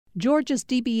Georgia's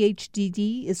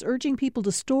DBHDD is urging people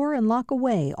to store and lock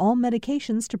away all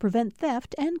medications to prevent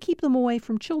theft and keep them away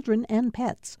from children and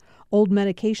pets. Old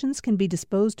medications can be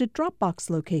disposed at Dropbox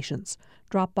locations.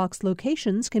 Dropbox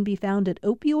locations can be found at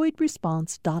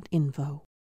opioidresponse.info.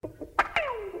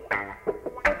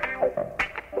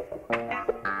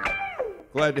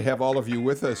 Glad to have all of you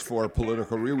with us for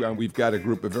Political Rewind. We've got a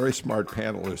group of very smart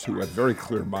panelists who have very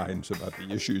clear minds about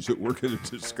the issues that we're going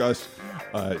to discuss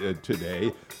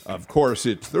today. Of course,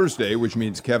 it's Thursday, which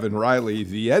means Kevin Riley,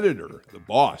 the editor, the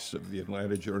boss of the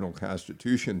Atlanta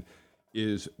Journal-Constitution,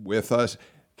 is with us.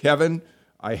 Kevin,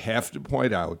 I have to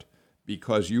point out,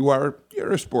 because you're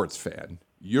a sports fan,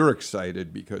 you're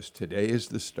excited because today is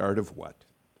the start of what?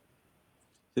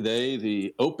 Today,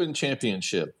 the Open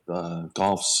Championship,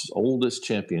 golf's oldest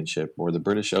championship, or the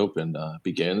British Open,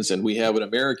 begins, and we have an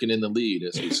American in the lead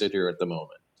as we sit here at the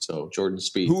moment. So, Jordan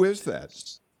Spieth. Who is that?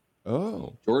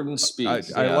 Oh, Jordan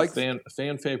Spieth. I like fan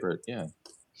favorite. Yeah,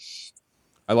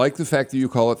 I like the fact that you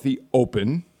call it the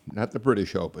Open, not the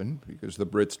British Open, because the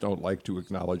Brits don't like to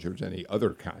acknowledge there's any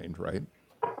other kind, right?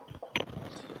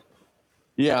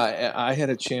 Yeah, I had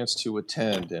a chance to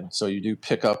attend, and so you do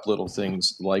pick up little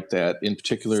things like that. In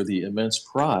particular, the immense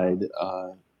pride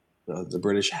the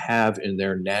British have in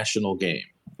their national game,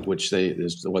 which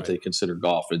is what they consider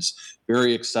golf. It's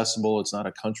very accessible. It's not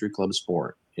a country club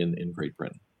sport in Great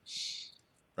Britain.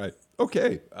 Right.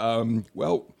 Okay.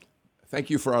 Well,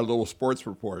 thank you for our little sports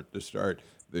report to start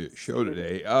the show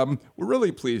today. We're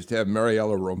really pleased to have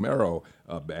Mariela Romero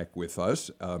back with us.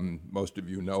 Most of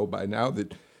you know by now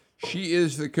that she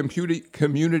is the Community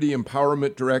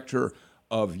Empowerment Director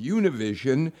of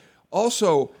Univision.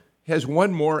 Also has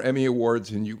won more Emmy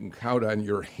Awards than you can count on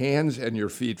your hands and your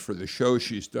feet for the show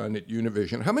she's done at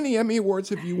Univision. How many Emmy Awards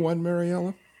have you won,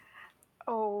 Mariela?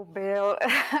 Oh, Bill,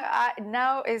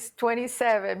 now it's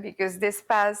 27 because this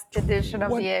past edition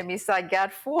of the Emmys I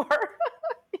got 4.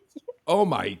 Oh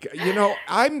my!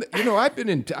 I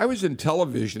was in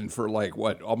television for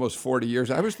almost 40 years.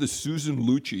 I was the Susan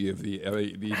Lucci of the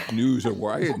news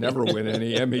award. I had never win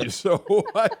any Emmys, so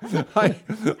I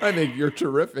think you're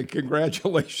terrific.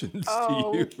 Congratulations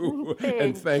to you,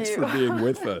 and thanks for being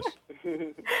with us.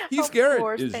 Heath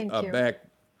Garrett is back.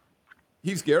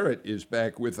 Heath Garrett is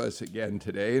back with us again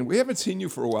today, and we haven't seen you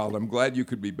for a while. I'm glad you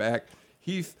could be back.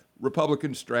 Heath,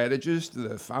 Republican strategist,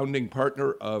 the founding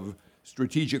partner of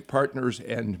Strategic Partners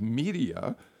and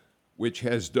Media, which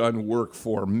has done work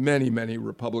for many, many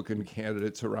Republican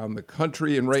candidates around the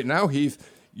country. And right now, Heath,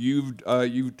 you've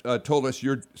told us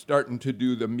you're starting to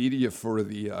do the media for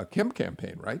the Kemp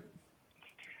campaign, right?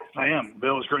 I am.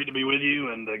 Bill, it's great to be with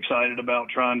you and excited about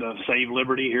trying to save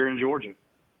liberty here in Georgia.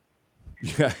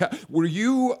 Yeah. Were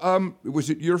you,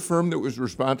 was it your firm that was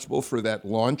responsible for that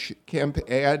launch Kemp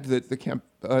ad that the Kemp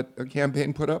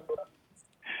campaign put up?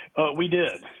 We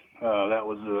did. That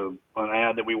was an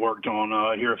ad that we worked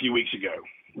on here a few weeks ago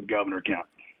with Governor Kemp.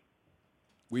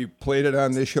 We played it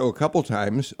on this show a couple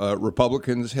times.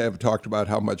 Republicans have talked about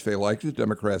how much they liked it.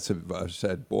 Democrats have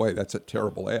said, boy, that's a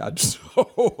terrible ad.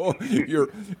 So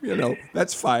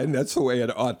that's fine. That's the way it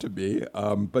ought to be.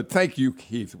 But thank you,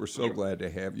 Keith. We're so glad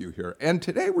to have you here. And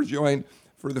today we're joined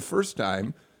for the first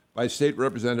time by State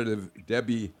Representative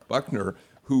Debbie Buckner,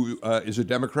 who is a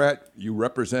Democrat. You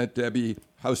represent, Debbie,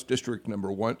 House District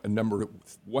number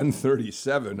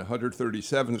 137,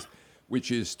 137th, which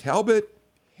is Talbot,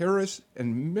 Harris,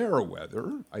 and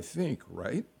Meriwether, I think,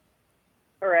 right?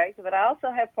 Correct, but I also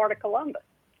have part of Columbus,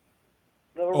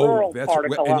 the rural part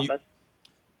of Columbus.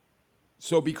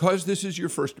 So because this is your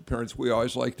first appearance, we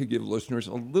always like to give listeners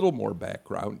a little more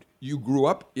background. You grew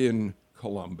up in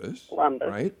Columbus,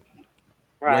 right?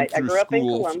 Right, I grew up in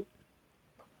Columbus.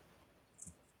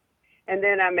 And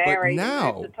then I married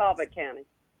and moved to Talbot County.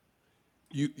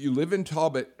 You live in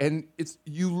Talbot, and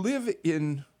you live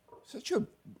in such a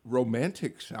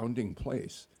romantic-sounding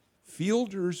place,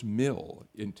 Fielder's Mill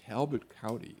in Talbot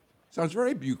County. Sounds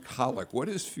very bucolic. What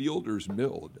is Fielder's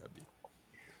Mill, Debbie?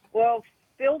 Well,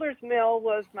 Fielder's Mill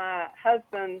was my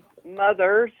husband's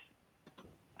mother's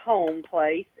home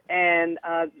place, and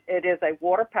it is a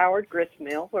water-powered grist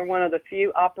mill. We're one of the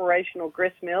few operational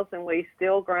grist mills, and we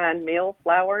still grind meal,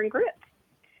 flour, and grits.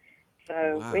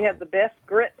 So we have the best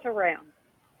grits around.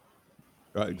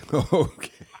 Right.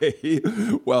 Okay.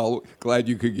 Well, glad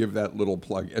you could give that little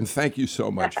plug. And thank you so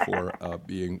much for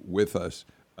being with us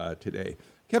today.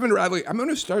 Kevin Riley, I'm going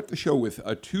to start the show with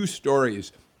two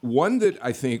stories. One that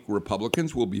I think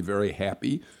Republicans will be very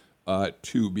happy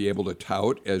to be able to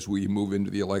tout as we move into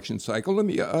the election cycle, and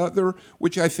the other,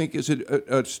 which I think is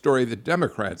a story that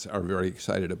Democrats are very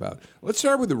excited about. Let's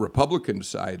start with the Republican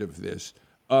side of this.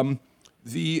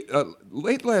 The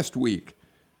late last week,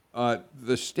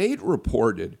 the state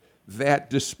reported that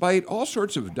despite all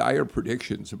sorts of dire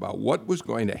predictions about what was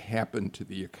going to happen to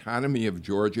the economy of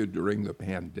Georgia during the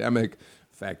pandemic,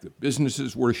 the fact that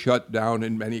businesses were shut down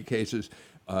in many cases,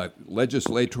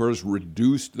 legislators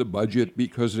reduced the budget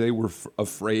because they were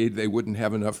afraid they wouldn't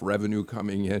have enough revenue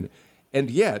coming in. And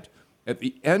yet, at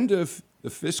the end of the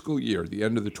fiscal year, the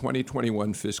end of the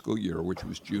 2021 fiscal year, which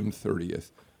was June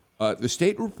 30th, the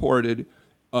state reported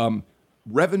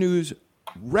revenues,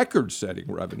 record-setting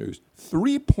revenues,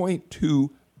 $3.2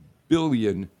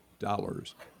 billion.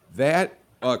 That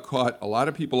caught a lot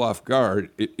of people off guard.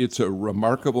 It's a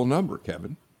remarkable number,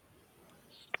 Kevin.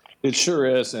 It sure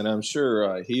is, and I'm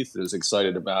sure Heath is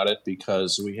excited about it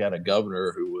because we had a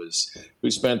governor who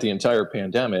spent the entire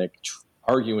pandemic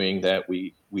arguing that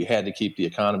we had to keep the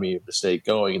economy of the state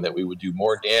going and that we would do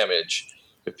more damage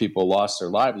if people lost their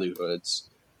livelihoods.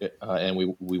 And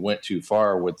we went too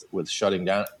far with shutting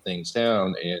things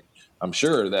down. And I'm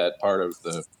sure that part of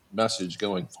the message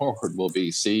going forward will be,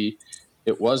 see,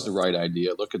 it was the right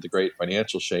idea. Look at the great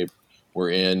financial shape we're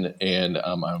in. And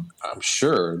I'm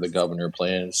sure the governor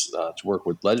plans to work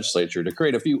with legislature to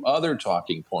create a few other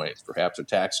talking points, perhaps a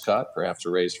tax cut, perhaps a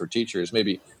raise for teachers.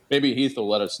 Maybe Heath will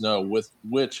let us know with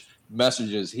which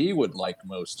messages he would like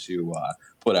most to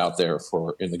put out there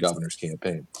in the governor's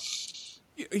campaign.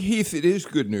 Heath, it is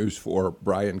good news for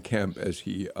Brian Kemp as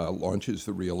he launches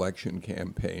the reelection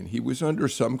campaign. He was under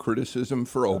some criticism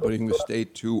for opening the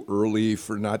state too early,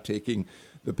 for not taking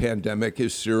the pandemic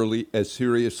as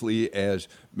seriously as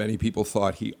many people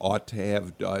thought he ought to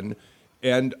have done.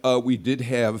 And we did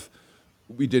have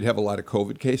a lot of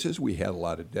COVID cases. We had a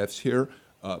lot of deaths here.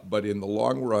 But in the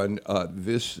long run,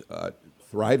 this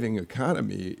thriving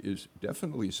economy is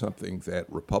definitely something that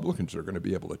Republicans are going to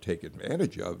be able to take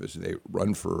advantage of as they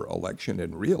run for election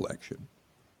and reelection.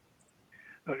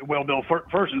 Well, Bill,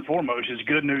 first and foremost, it's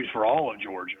good news for all of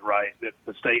Georgia, right? That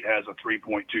the state has a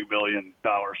 $3.2 billion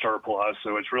surplus,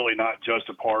 so it's really not just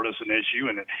a partisan issue.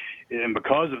 And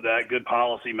because of that, good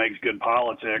policy makes good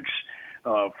politics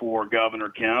for Governor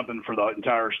Kemp and for the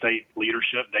entire state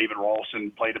leadership. David Ralston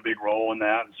played a big role in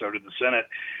that, and so did the Senate.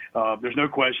 There's no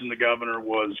question the governor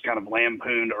was kind of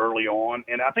lampooned early on,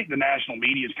 and I think the national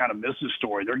media has kind of missed his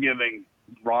story. They're giving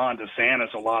Ron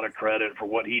DeSantis a lot of credit for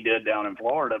what he did down in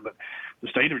Florida, but the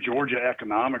state of Georgia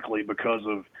economically, because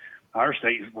of our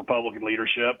state's Republican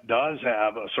leadership, does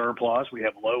have a surplus. We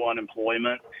have low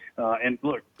unemployment. And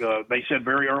look, they said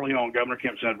very early on, Governor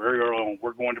Kemp said very early on,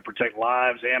 we're going to protect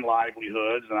lives and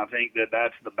livelihoods. And I think that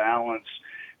that's the balance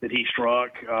that he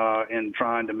struck in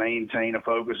trying to maintain a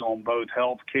focus on both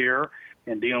health care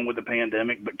and dealing with the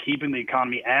pandemic, but keeping the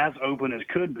economy as open as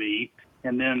could be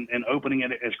and opening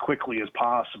it as quickly as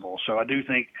possible. So I do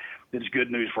think it's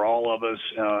good news for all of us,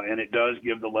 and it does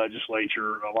give the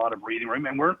legislature a lot of breathing room.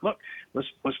 And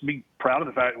let's be proud of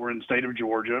the fact that we're in the state of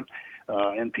Georgia,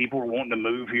 and people are wanting to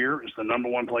move here. It's the number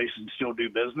one place to still do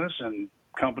business, and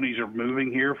companies are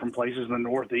moving here from places in the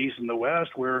Northeast and the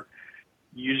West where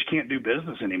you just can't do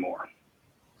business anymore.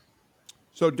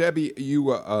 So, Debbie,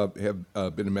 you have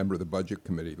been a member of the Budget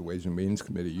Committee, the Ways and Means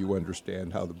Committee. You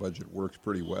understand how the budget works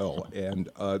pretty well. And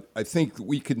I think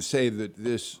we can say that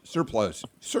this surplus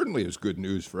certainly is good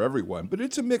news for everyone, but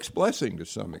it's a mixed blessing to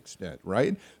some extent,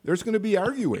 right? There's going to be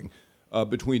arguing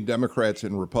between Democrats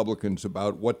and Republicans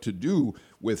about what to do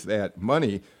with that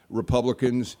money.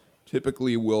 Republicans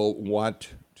typically will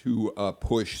want to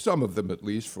push, some of them at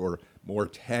least, for more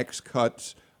tax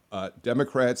cuts.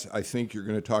 Democrats, I think you're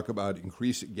going to talk about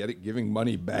giving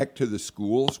money back to the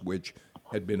schools, which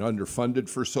had been underfunded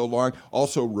for so long.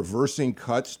 Also reversing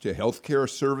cuts to healthcare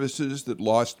services that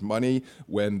lost money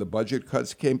when the budget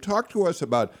cuts came. Talk to us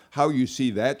about how you see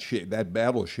that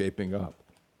battle shaping up.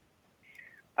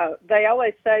 They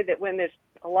always say that when there's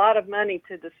a lot of money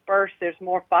to disperse, there's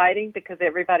more fighting because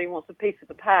everybody wants a piece of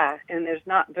the pie. And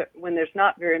when there's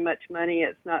not very much money,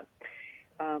 it's not.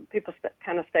 People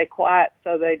kind of stay quiet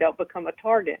so they don't become a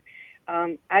target.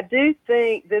 I do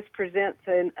think this presents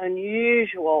an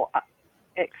unusual,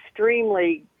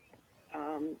 extremely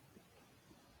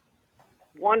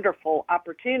wonderful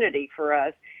opportunity for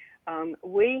us.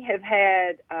 We have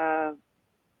had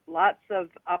lots of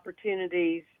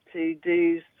opportunities to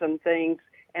do some things,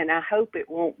 and I hope it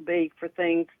won't be for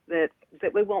things that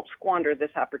we won't squander this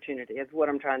opportunity, is what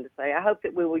I'm trying to say. I hope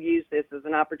that we will use this as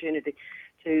an opportunity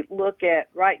to look at,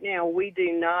 right now, we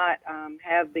do not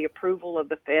have the approval of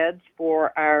the feds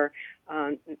for our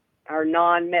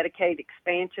non-Medicaid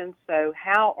expansion. expansion. So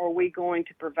how are we going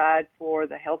to provide for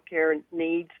the healthcare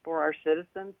needs for our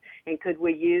citizens? And could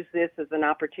we use this as an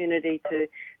opportunity to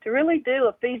really do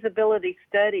a feasibility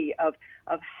study of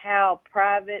how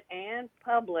private and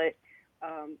public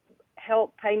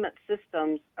health payment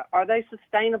systems, are they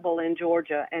sustainable in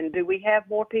Georgia? And do we have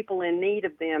more people in need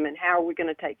of them? And how are we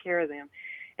going to take care of them?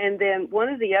 And then one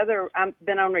of the other, I've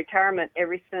been on retirement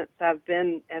ever since I've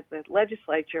been at the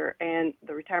legislature, and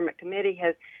the retirement committee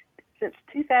has, since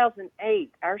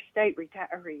 2008, our state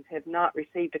retirees have not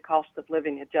received a cost of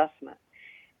living adjustment.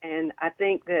 And I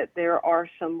think that there are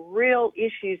some real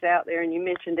issues out there, and you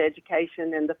mentioned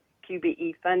education, and the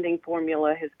QBE funding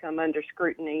formula has come under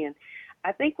scrutiny. And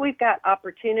I think we've got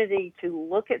opportunity to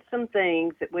look at some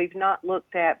things that we've not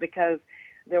looked at because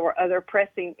there were other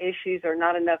pressing issues or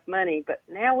not enough money. But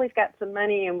now we've got some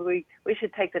money, and we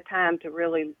should take the time to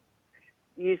really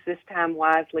use this time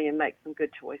wisely and make some good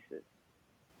choices.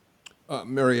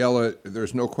 Mariela,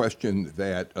 there's no question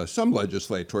that some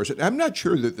legislators, and I'm not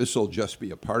sure that this will just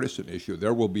be a partisan issue.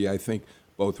 There will be, I think,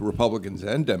 both Republicans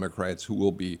and Democrats who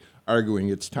will be arguing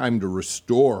it's time to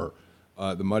restore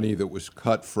the money that was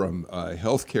cut from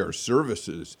healthcare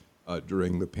services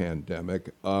during the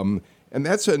pandemic. And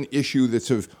that's an issue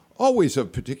that's always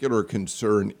of particular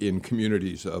concern in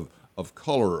communities of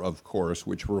color, of course,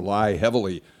 which rely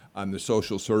heavily on the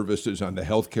social services, on the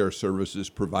healthcare services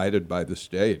provided by the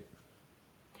state.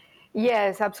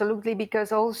 Yes, absolutely,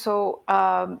 because also,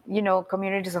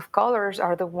 communities of colors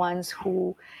are the ones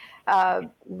who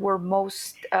were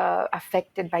most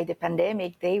affected by the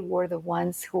pandemic. They were the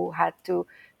ones who had to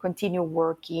continue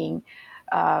working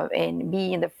and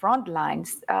be in the front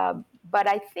lines. But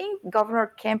I think Governor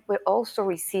Kemp will also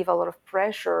receive a lot of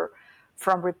pressure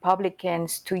from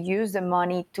Republicans to use the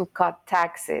money to cut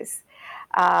taxes.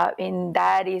 And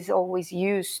that is always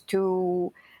used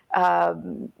to,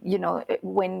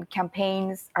 when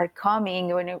campaigns are coming,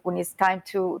 when it's time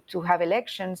to have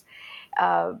elections,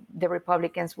 the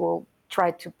Republicans will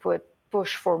try to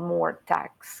push for more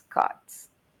tax cuts.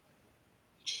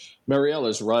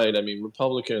 Mariela's right. I mean,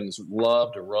 Republicans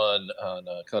love to run on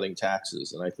cutting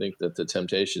taxes, and I think that the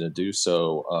temptation to do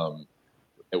so,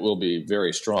 it will be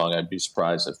very strong. I'd be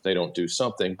surprised if they don't do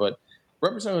something. But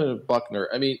Representative Buckner,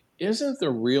 I mean, isn't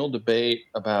the real debate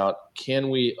about can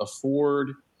we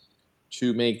afford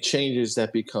to make changes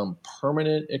that become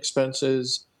permanent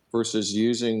expenses versus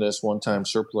using this one-time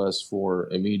surplus for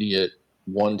immediate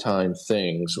one-time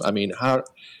things? I mean,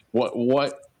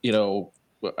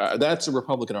 that's a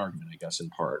Republican argument, I guess, in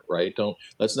part, right?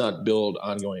 Let's not build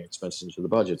ongoing expenses into the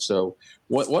budget. So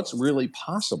what's really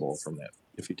possible from that,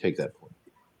 if you take that point?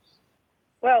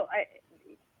 Well,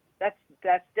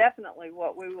 that's definitely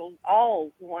what we will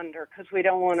all wonder, because we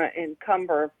don't want to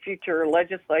encumber future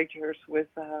legislatures with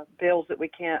bills that we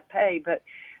can't pay.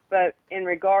 But in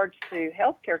regards to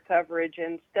health care coverage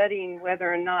and studying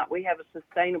whether or not we have a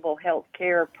sustainable health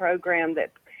care program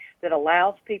that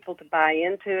allows people to buy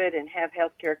into it and have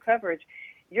health care coverage,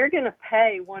 you're going to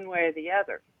pay one way or the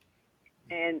other.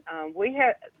 And we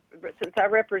have, since I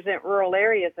represent rural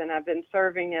areas and I've been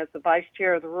serving as the vice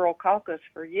chair of the Rural Caucus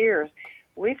for years,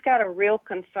 we've got a real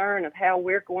concern of how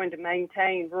we're going to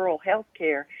maintain rural health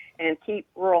care and keep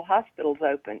rural hospitals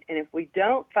open. And if we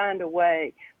don't find a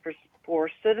way for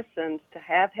citizens to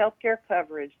have health care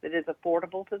coverage that is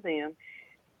affordable to them,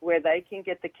 where they can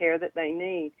get the care that they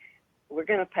need, we're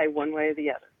going to pay one way or the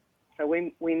other. So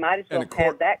we might as well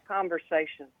have that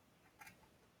conversation.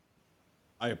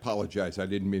 I apologize. I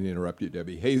didn't mean to interrupt you,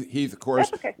 Debbie. Heath, of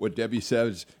course, okay. What Debbie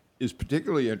says is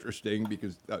particularly interesting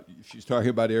because she's talking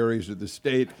about areas of the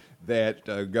state that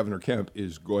Governor Kemp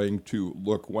is going to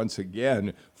look once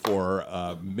again for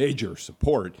major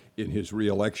support in his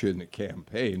reelection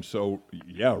campaign. So,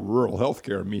 yeah, rural health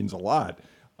care means a lot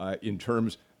in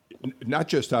terms, not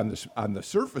just on the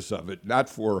surface of it, not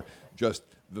for just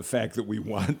the fact that we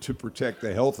want to protect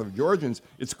the health of Georgians.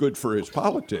 It's good for his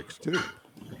politics, too.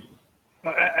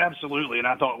 Absolutely, and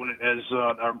I thought as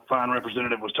our fine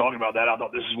representative was talking about that, I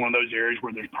thought this is one of those areas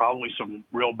where there's probably some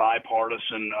real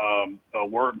bipartisan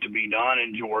work to be done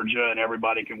in Georgia, and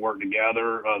everybody can work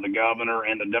together. The governor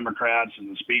and the Democrats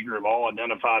and the speaker have all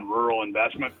identified rural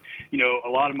investment. You know,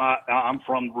 I'm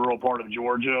from the rural part of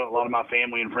Georgia. A lot of my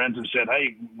family and friends have said,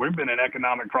 hey, we've been in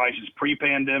economic crisis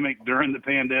pre-pandemic, during the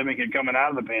pandemic, and coming out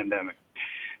of the pandemic.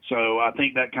 So I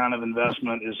think that kind of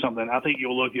investment is something I think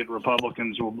you'll look at.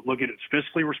 Republicans will look at it as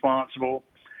fiscally responsible.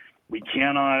 We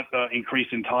cannot increase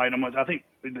entitlements. I think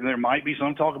there might be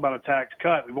some talk about a tax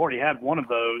cut. We've already had one of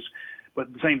those.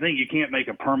 But the same thing, you can't make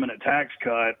a permanent tax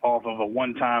cut off of a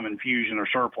one-time infusion or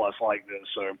surplus like this.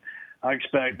 So I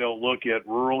expect they'll look at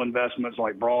rural investments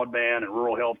like broadband and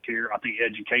rural health care. I think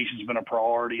education's been a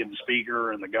priority of the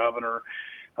speaker and the governor.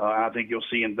 I think you'll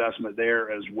see investment there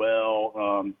as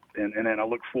well. And then I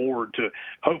look forward to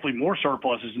hopefully more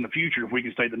surpluses in the future if we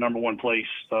can stay the number one place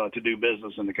to do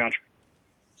business in the country.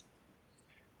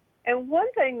 And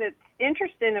one thing that's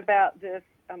interesting about this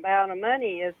amount of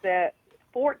money is that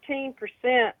 14%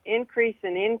 increase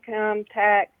in income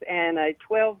tax and a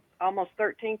almost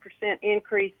 13%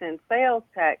 increase in sales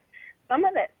tax. Some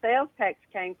of that sales tax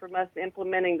came from us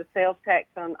implementing the sales tax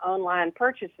on online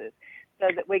purchases, so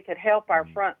that we could help our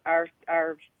storefronts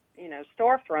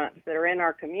that are in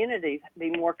our communities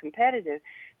be more competitive.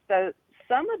 So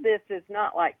some of this is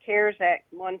not like CARES Act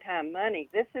one-time money.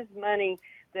 This is money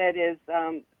that is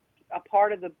a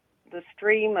part of the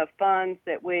stream of funds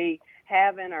that we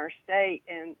have in our state,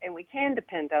 and we can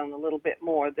depend on a little bit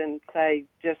more than, say,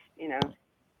 just,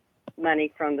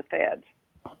 money from the feds.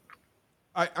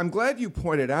 I'm glad you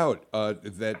pointed out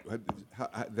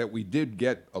that we did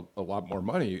get a lot more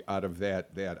money out of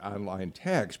that online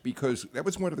tax, because that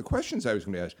was one of the questions I was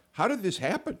going to ask. How did this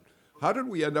happen? How did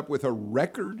we end up with a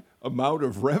record amount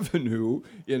of revenue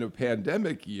in a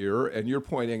pandemic year? And you're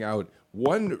pointing out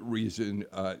one reason,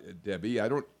 Debbie. I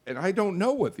don't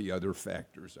know what the other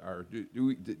factors are. Do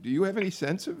you have any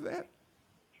sense of that?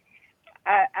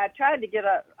 I tried to get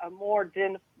a more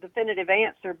definitive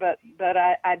answer, but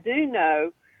I do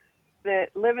know that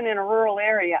living in a rural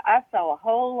area, I saw a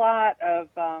whole lot of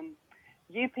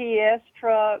UPS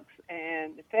trucks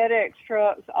and FedEx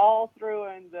trucks all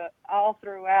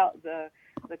throughout the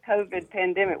COVID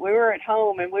pandemic. We were at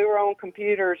home and we were on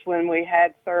computers when we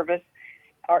had service,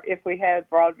 or if we had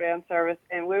broadband service,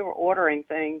 and we were ordering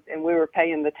things and we were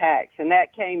paying the tax, and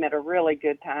that came at a really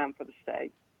good time for the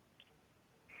state.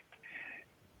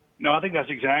 No, I think that's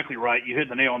exactly right. You hit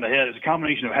the nail on the head. It's a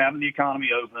combination of having the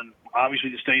economy open. Obviously,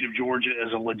 the state of Georgia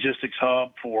is a logistics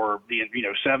hub for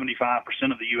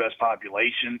 75% of the U.S.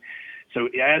 population. So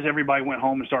as everybody went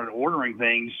home and started ordering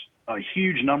things, a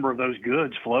huge number of those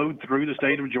goods flowed through the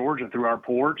state of Georgia, through our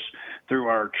ports, through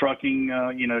our trucking,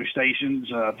 stations,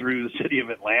 through the city of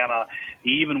Atlanta.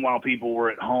 Even while people were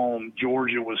at home,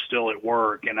 Georgia was still at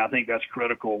work, and I think that's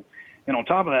critical. And on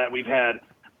top of that, we've had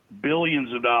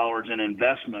billions of dollars in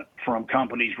investment from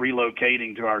companies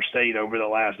relocating to our state over the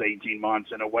last 18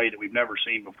 months in a way that we've never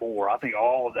seen before. I think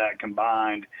all of that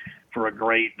combined for a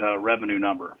great revenue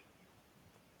number.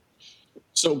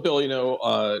 So, Bill,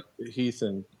 Heath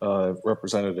and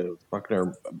Representative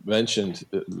Buckner mentioned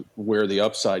where the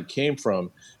upside came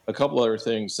from. A couple other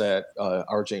things that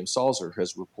our James Salzer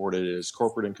has reported is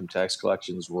corporate income tax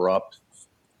collections were up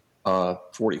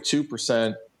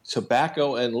 42%.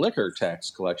 Tobacco and liquor tax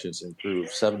collections improved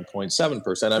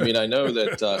 7.7%. I mean, I know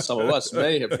that some of us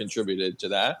may have contributed to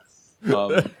that.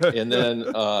 And then,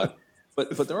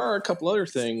 but there are a couple other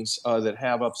things that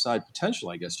have upside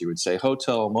potential, I guess you would say.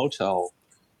 Hotel, motel,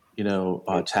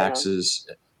 taxes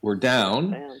were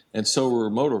down, and so were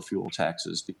motor fuel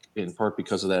taxes, in part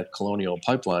because of that Colonial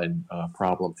Pipeline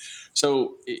problem.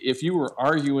 So if you were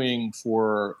arguing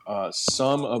for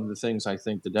some of the things I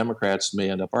think the Democrats may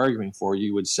end up arguing for,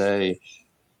 you would say,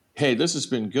 hey, this has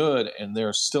been good, and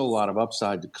there's still a lot of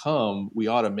upside to come. We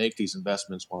ought to make these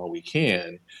investments while we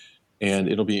can. And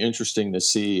it'll be interesting to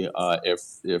see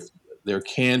if there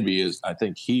can be, as I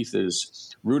think Heath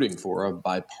is rooting for, a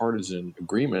bipartisan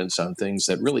agreements on things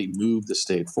that really move the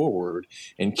state forward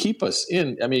and keep us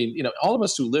in. I mean, all of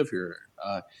us who live here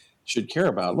should care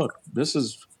about, look, this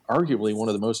is arguably one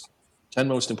of the 10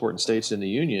 most important states in the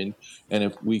union. And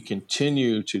if we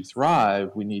continue to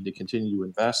thrive, we need to continue to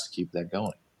invest to keep that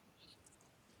going.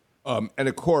 And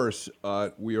of course,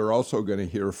 we are also going to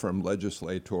hear from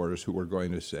legislators who are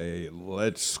going to say,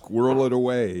 let's squirrel it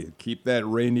away, keep that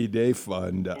rainy day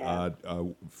fund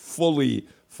fully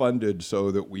funded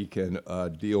so that we can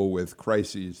deal with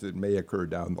crises that may occur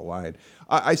down the line.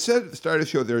 I said at the start of the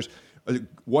show, there's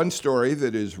one story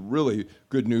that is really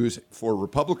good news for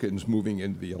Republicans moving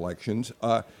into the elections,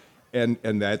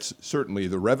 and that's certainly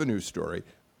the revenue story.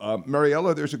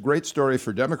 Mariela, there's a great story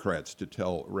for Democrats to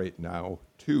tell right now,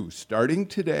 too. Starting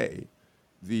today,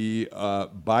 the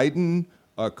Biden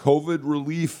COVID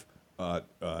relief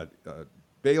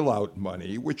bailout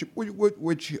money,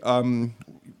 which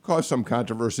caused some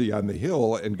controversy on the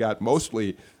Hill and got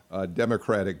mostly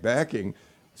Democratic backing,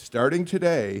 starting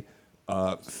today,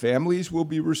 families will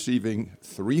be receiving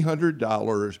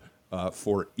 $300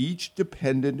 for each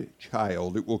dependent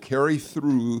child. It will carry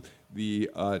through the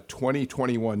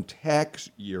 2021 tax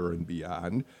year and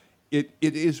beyond. It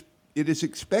is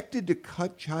expected to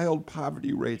cut child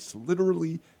poverty rates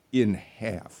literally in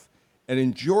half. And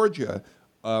in Georgia,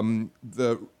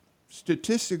 The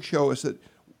statistics show us that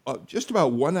just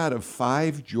about 1 out of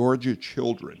 5 Georgia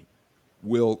children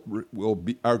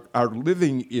are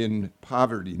living in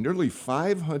poverty. Nearly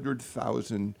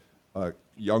 500,000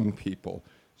 young people.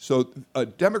 So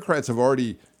Democrats have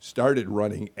already started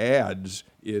running ads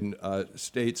in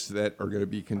states that are going to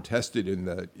be contested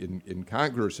in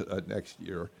Congress next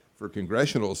year for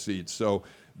congressional seats. So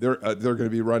they're going to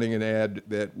be running an ad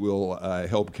that will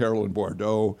help Carolyn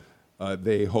Bordeaux.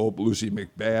 They hope Lucy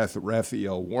McBath,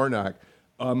 Raphael Warnock.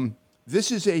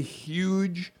 This is a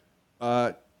huge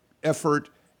effort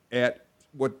at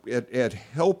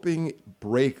helping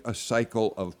break a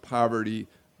cycle of poverty.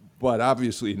 But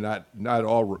obviously not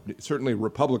all. Certainly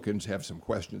Republicans have some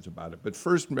questions about it. But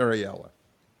first, Mariela.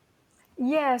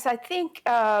 Yes, I think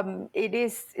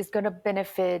it's going to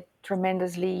benefit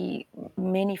tremendously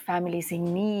many families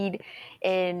in need,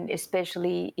 and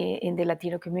especially in the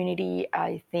Latino community.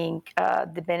 I think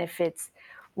the benefits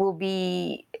will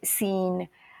be seen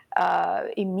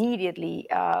immediately.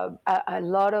 A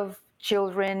lot of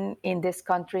children in this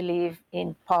country live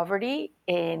in poverty,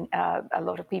 and a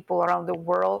lot of people around the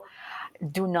world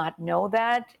do not know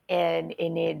that. And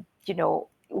it,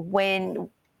 when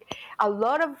a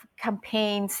lot of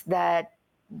campaigns that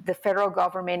the federal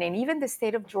government and even the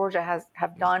state of Georgia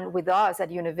have done with us at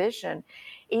Univision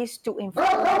is to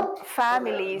inform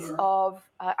families of,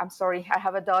 I'm sorry, I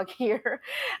have a dog here,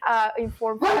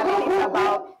 inform families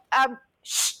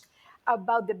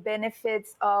about the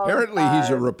benefits of... Apparently he's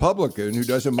a Republican who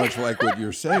doesn't much like what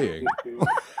you're saying.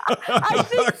 I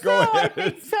think so. Go ahead. I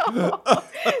think so.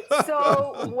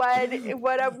 So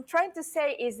what I'm trying to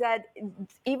say is that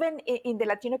even in the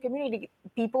Latino community,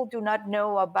 people do not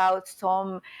know about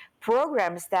some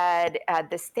programs that at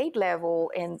the state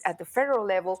level and at the federal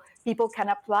level, people can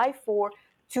apply for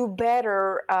to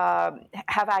better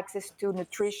have access to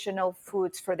nutritional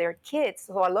foods for their kids.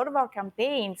 So a lot of our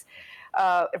campaigns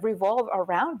revolve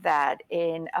around that.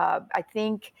 And I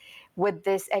think with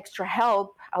this extra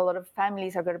help, a lot of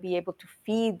families are going to be able to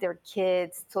feed their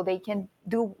kids so they can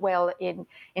do well in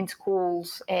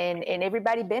schools, and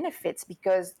everybody benefits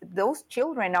because those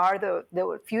children are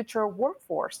the future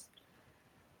workforce.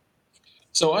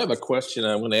 So I have a question.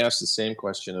 I'm going to ask the same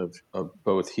question of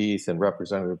both Heath and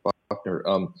Representative Buckner.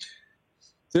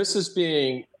 This is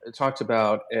being talked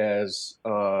about as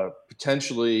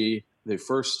potentially the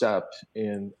first step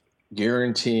in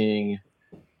guaranteeing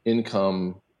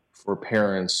income for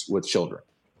parents with children.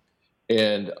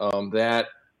 And that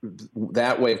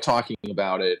way of talking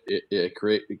about it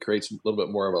creates a little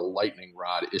bit more of a lightning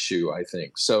rod issue, I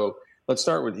think. So let's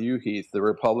start with you, Heath, the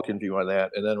Republican view on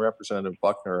that, and then Representative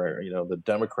Buckner, the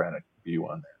Democratic view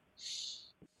on that.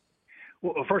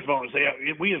 Well, first of all, I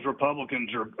say we as Republicans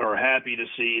are happy to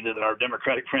see that our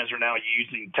Democratic friends are now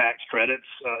using tax credits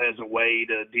as a way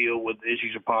to deal with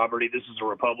issues of poverty. This is a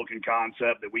Republican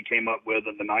concept that we came up with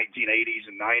in the 1980s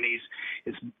and 90s.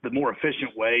 It's the more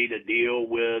efficient way to deal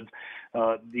with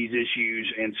these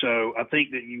issues. And so I think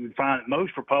that you would find that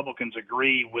most Republicans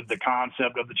agree with the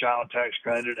concept of the child tax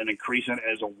credit and increasing it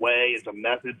as a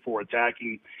method for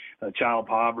attacking child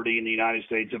poverty in the United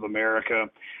States of America.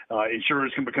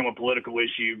 Insurance can become a political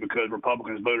issue because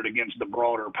Republicans voted against the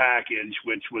broader package,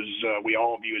 which was we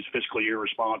all view as fiscally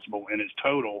irresponsible in its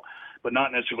total, but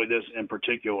not necessarily this in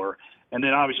particular. And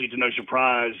then obviously, to no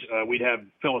surprise, we'd have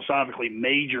philosophically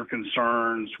major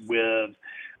concerns with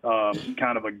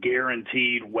kind of a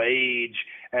guaranteed wage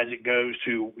as it goes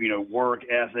to, work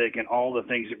ethic and all the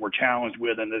things that we're challenged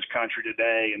with in this country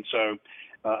today. And so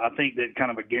I think that kind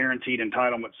of a guaranteed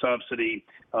entitlement subsidy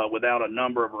without a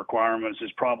number of requirements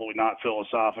is probably not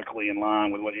philosophically in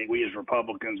line with what we as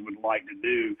Republicans would like to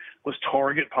do. Let's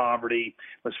target poverty.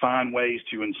 Let's find ways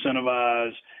to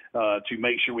incentivize, to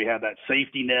make sure we have that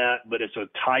safety net, but it's a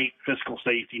tight fiscal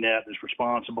safety net that's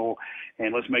responsible.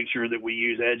 And let's make sure that we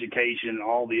use education and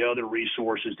all the other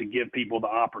resources to give people the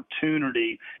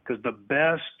opportunity, because the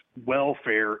best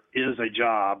welfare is a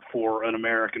job for an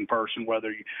American person,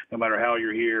 no matter how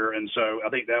you're here. And so I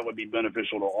think that would be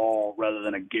beneficial to all rather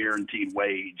than a guaranteed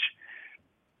wage.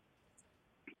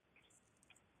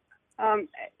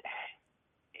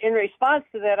 In response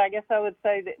to that, I guess I would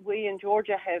say that we in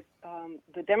Georgia have,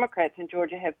 the Democrats in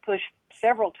Georgia have pushed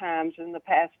several times in the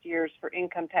past years for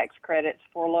income tax credits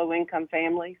for low-income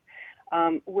families.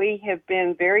 We have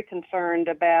been very concerned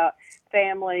about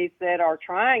families that are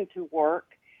trying to work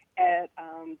at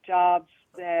jobs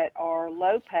that are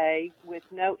low pay with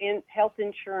no health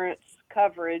insurance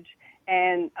coverage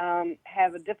and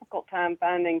have a difficult time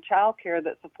finding child care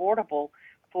that's affordable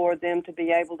for them to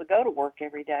be able to go to work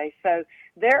every day. So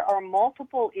there are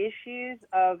multiple issues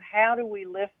of how do we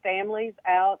lift families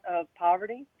out of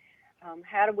poverty?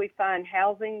 How do we find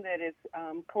housing that is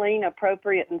clean,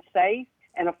 appropriate, and safe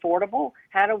and affordable?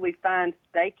 How do we find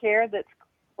daycare that's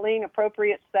clean,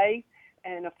 appropriate, safe,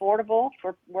 and affordable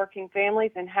for working families?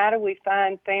 And how do we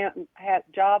find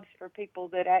jobs for people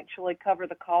that actually cover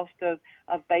the cost of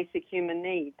basic human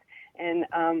needs? And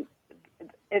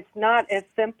it's not as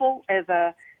simple as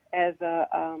a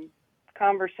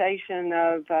conversation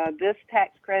of this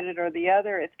tax credit or the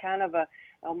other. It's kind of a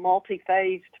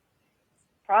multi-phased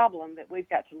problem that we've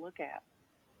got to look at.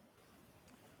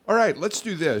 All right, let's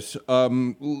do this.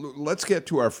 Let's get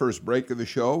to our first break of the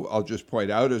show. I'll just point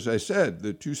out, as I said,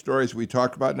 the two stories we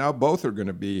talked about now, both are going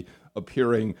to be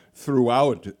appearing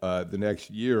throughout the next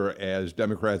year as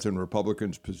Democrats and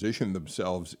Republicans position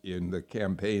themselves in the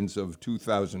campaigns of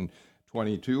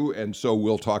 2022. And so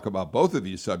we'll talk about both of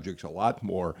these subjects a lot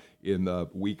more in the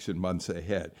weeks and months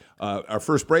ahead. Our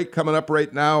first break coming up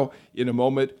right now. In a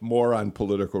moment, more on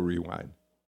Political Rewind.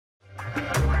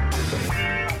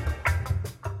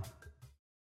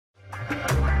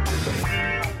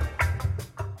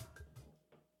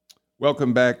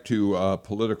 Welcome back to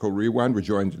Political Rewind. We're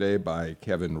joined today by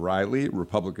Kevin Riley,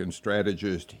 Republican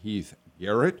strategist Heath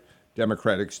Garrett,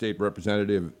 Democratic State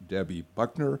Representative Debbie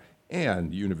Buckner,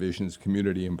 and Univision's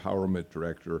Community Empowerment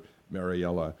Director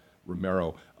Mariela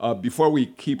Romero. Before we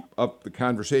keep up the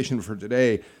conversation for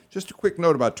today, just a quick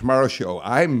note about tomorrow's show.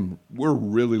 We're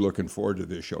really looking forward to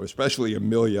this show, especially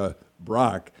Amelia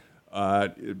Brock,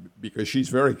 because she's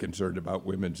very concerned about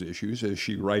women's issues, as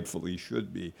she rightfully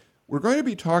should be. We're going to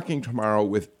be talking tomorrow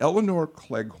with Eleanor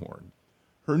Cleghorn.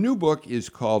 Her new book is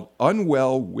called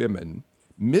Unwell Women,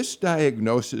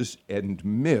 Misdiagnosis and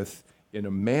Myth in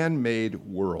a Man-Made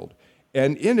World.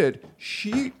 And in it,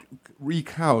 she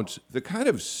recounts the kind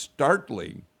of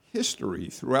startling history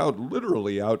throughout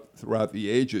the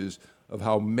ages of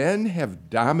how men have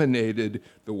dominated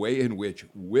the way in which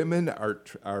women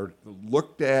are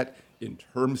looked at in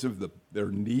terms of their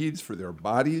needs for their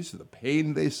bodies, the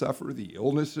pain they suffer, the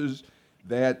illnesses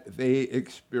that they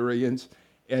experience.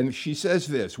 And she says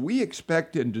this: we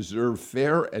expect and deserve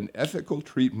fair and ethical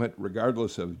treatment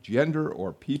regardless of gender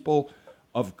or people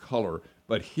of color.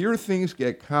 But here things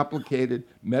get complicated.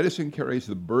 Medicine carries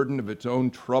the burden of its own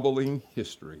troubling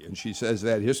history. And she says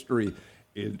that history,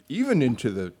 even into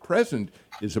the present,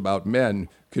 is about men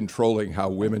controlling how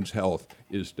women's health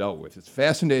is dealt with. It's a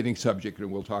fascinating subject, and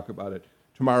we'll talk about it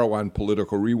tomorrow on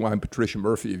Political Rewind. Patricia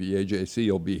Murphy of the AJC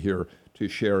will be here to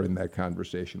share in that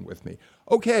conversation with me.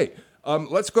 Okay,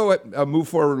 let's go move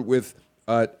forward with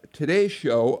today's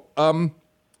show. I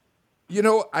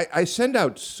send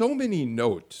out so many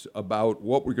notes about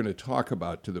what we're going to talk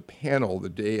about to the panel the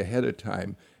day ahead of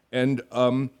time,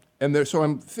 so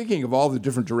I'm thinking of all the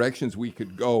different directions we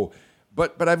could go.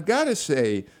 But I've got to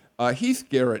say, Heath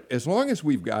Garrett, as long as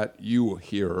we've got you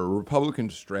here, a Republican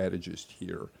strategist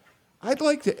here, I'd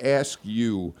like to ask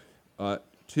you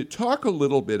to talk a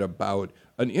little bit about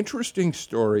an interesting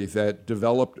story that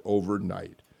developed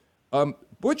overnight.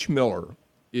 Butch Miller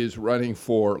is running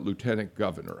for lieutenant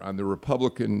governor on the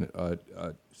Republican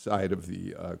side of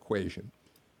the equation.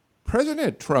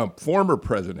 Former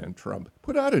President Trump,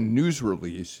 put out a news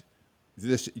release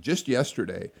just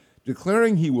yesterday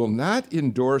declaring he will not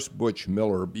endorse Butch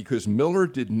Miller because Miller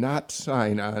did not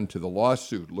sign on to the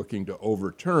lawsuit looking to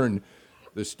overturn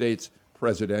the state's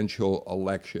presidential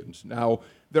elections. Now,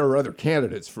 there are other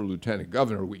candidates for lieutenant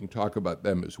governor. We can talk about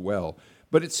them as well.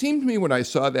 But it seemed to me when I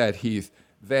saw that, Heath,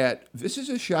 that this is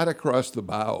a shot across the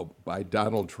bow by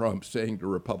Donald Trump saying to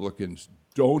Republicans,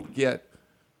 don't get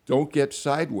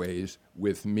sideways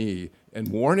with me, and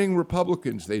warning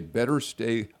Republicans they'd better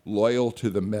stay loyal to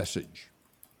the message.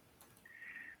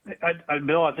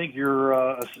 Bill, I think your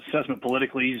assessment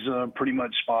politically is pretty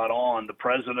much spot on.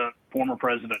 Former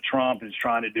President Trump, is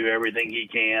trying to do everything he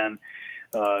can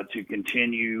to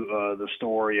continue the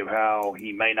story of how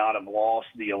he may not have lost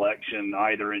the election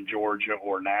either in Georgia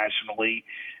or nationally.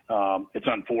 It's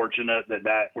unfortunate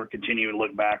that we're continuing to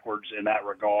look backwards in that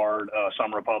regard.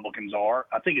 Some Republicans are.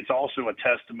 I think it's also a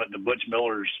testament to Butch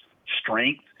Miller's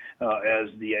strength. As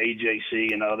the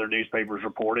AJC and other newspapers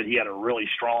reported, he had a really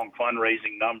strong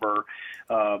fundraising number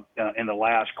in the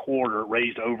last quarter,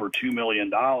 raised over $2 million,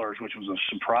 which was a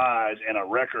surprise and a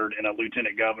record in a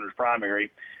lieutenant governor's primary.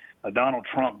 Donald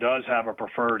Trump does have a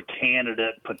preferred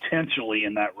candidate potentially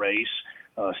in that race,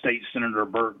 State Senator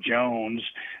Burt Jones,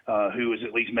 who is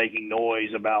at least making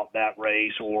noise about that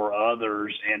race or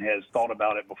others and has thought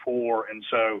about it before. And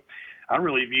so I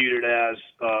really viewed it as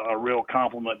a real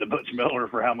compliment to Butch Miller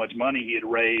for how much money he had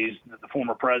raised, that the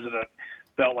former president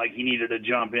felt like he needed to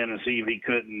jump in and see if he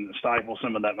couldn't stifle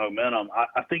some of that momentum.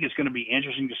 I think it's going to be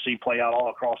interesting to see play out all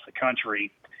across the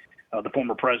country, the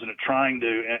former president trying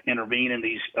to intervene in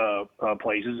these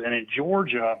places. And in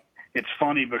Georgia, it's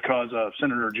funny because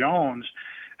Senator Jones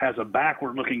has a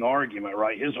backward-looking argument,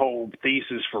 right? His whole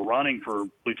thesis for running for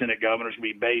lieutenant governor is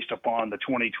going to be based upon the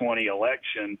 2020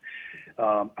 election.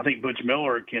 I think Butch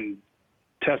Miller can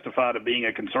testify to being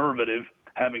a conservative,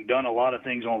 having done a lot of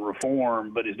things on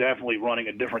reform, but is definitely running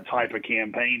a different type of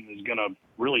campaign that's going to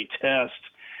really test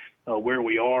where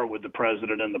we are with the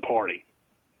president and the party.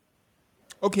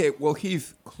 Okay, well,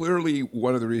 Heath, clearly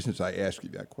one of the reasons I ask you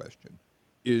that question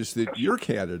is that your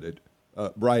candidate,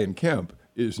 Brian Kemp,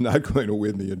 is not going to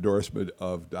win the endorsement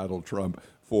of Donald Trump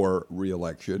for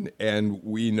re-election. And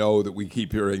we know that we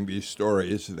keep hearing these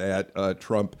stories that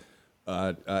Trump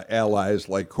allies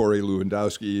like Corey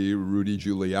Lewandowski, Rudy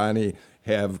Giuliani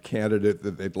have candidate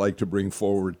that they'd like to bring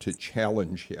forward to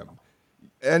challenge him.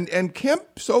 And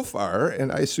Kemp, so far,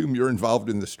 and I assume you're involved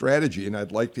in the strategy, and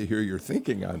I'd like to hear your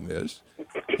thinking on this,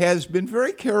 has been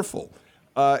very careful.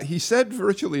 He said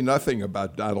virtually nothing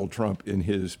about Donald Trump in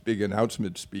his big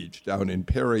announcement speech down in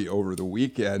Perry over the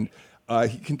weekend.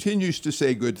 He continues to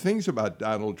say good things about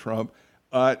Donald Trump,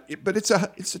 but it's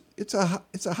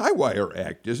a high wire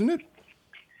act, isn't it?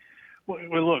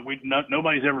 Well, look,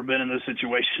 nobody's ever been in this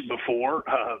situation before.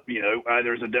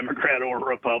 Either as a Democrat or a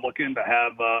Republican, to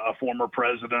have a former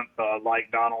president like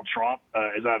Donald Trump,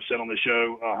 as I've said on the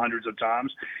show hundreds of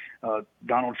times.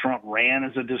 Donald Trump ran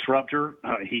as a disruptor.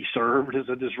 He served as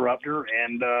a disruptor,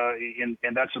 and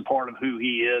that's a part of who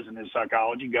he is and his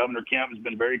psychology. Governor Kemp has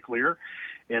been very clear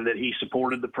in that he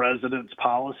supported the president's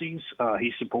policies.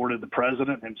 He supported the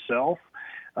president himself.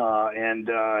 And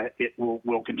it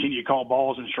will continue to call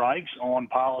balls and strikes on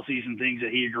policies and things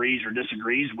that he agrees or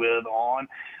disagrees with on.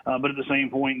 But at the same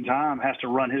point in time, has to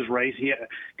run his race.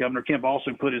 Governor Kemp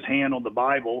also put his hand on the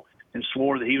Bible and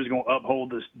swore that he was going to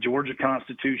uphold the Georgia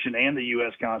Constitution and the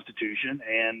U.S. Constitution,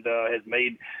 and has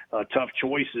made tough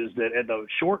choices that at the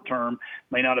short term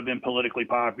may not have been politically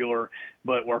popular,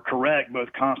 but were correct both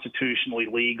constitutionally,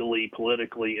 legally,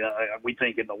 politically, we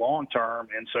think in the long term.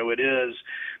 And so it is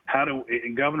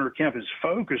and Governor Kemp is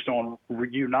focused on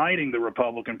reuniting the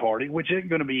Republican Party, which isn't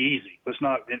going to be easy.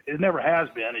 It never has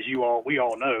been, as we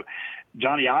all know.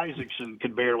 Johnny Isakson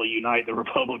could barely unite the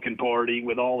Republican Party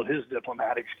with all of his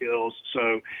diplomatic skills.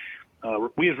 So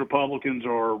we as Republicans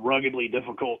are ruggedly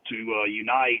difficult to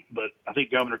unite, but I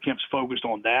think Governor Kemp's focused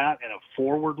on that and a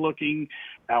forward-looking,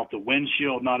 out the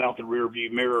windshield, not out the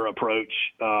rearview mirror approach,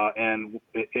 and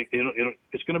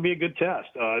it's going to be a good test.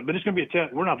 But it's going to be a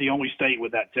test. We're not the only state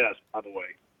with that test, by the way.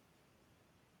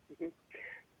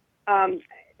 Mm-hmm.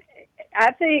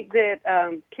 I think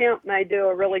that Kemp may do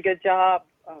a really good job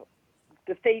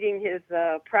defeating his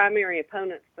primary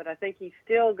opponents, but I think he's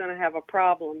still going to have a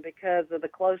problem because of the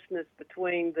closeness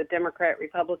between the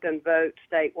Democrat-Republican vote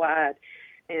statewide.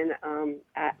 And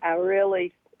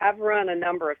I've run a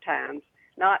number of times,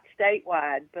 not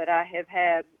statewide, but I have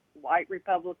had white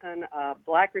Republican,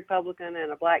 black Republican,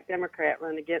 and a black Democrat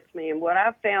run against me. And what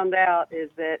I've found out is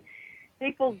that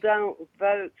people don't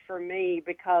vote for me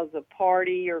because of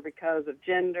party or because of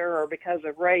gender or because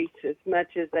of race as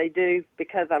much as they do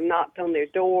because I've knocked on their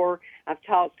door. I've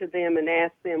talked to them and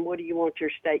asked them, what do you want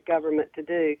your state government to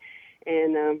do?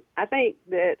 And I think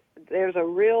that there's a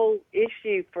real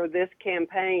issue for this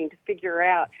campaign to figure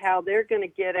out how they're going to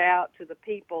get out to the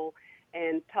people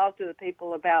and talk to the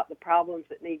people about the problems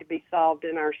that need to be solved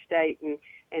in our state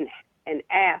and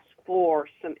ask for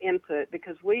some input,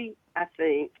 because we, I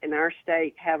think, in our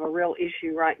state have a real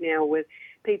issue right now with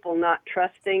people not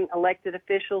trusting elected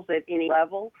officials at any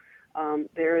level. I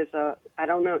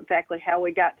don't know exactly how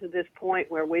we got to this point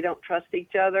where we don't trust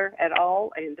each other at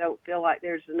all and don't feel like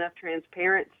there's enough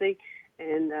transparency.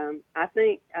 And I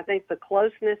think the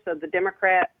closeness of the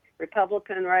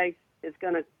Democrat-Republican race is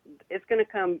going to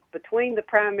come between the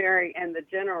primary and the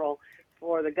general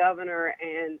for the governor,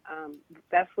 and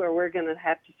that's where we're going to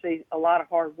have to see a lot of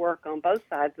hard work on both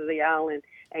sides of the aisle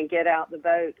and get out the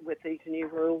vote with these new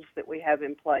rules that we have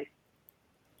in place.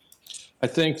 I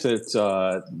think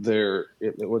that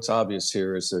what's obvious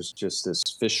here is there's just this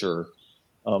fissure.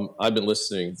 I've been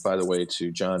listening, by the way,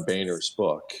 to John Boehner's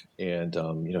book, and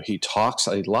he talks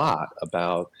a lot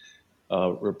about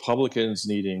Republicans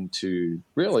needing to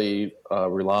really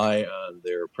rely on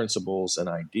their principles and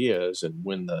ideas and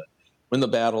win the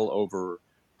battle over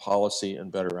policy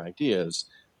and better ideas.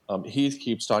 Heath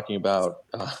keeps talking about,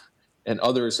 and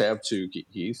others have too,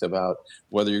 Heath, about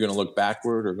whether you're going to look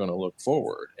backward or going to look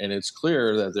forward. And it's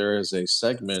clear that there is a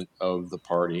segment of the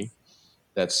party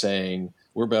that's saying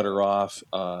we're better off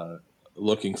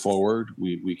looking forward.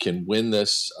 We can win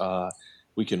this.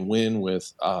 We can win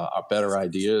with our better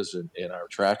ideas and our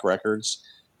track records.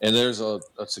 And there's a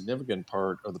significant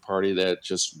part of the party that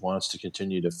just wants to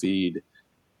continue to feed,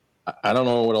 I don't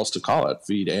know what else to call it,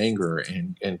 feed anger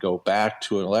and go back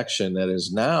to an election that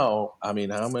is now, I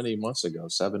mean, how many months ago?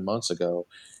 7 months ago,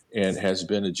 and has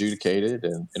been adjudicated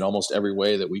in almost every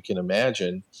way that we can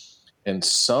imagine, and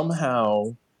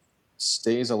somehow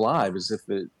stays alive as if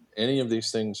any of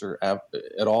these things are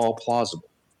at all plausible.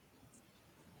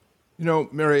 You know,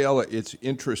 Mariela, it's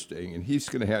interesting, and Heath's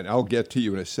going to have, I'll get to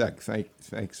you in a sec.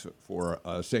 Thanks for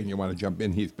saying you want to jump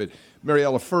in, Heath. But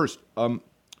Mariela, first, and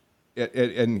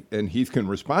Heath can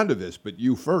respond to this, but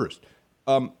you first.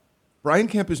 Brian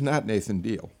Kemp is not Nathan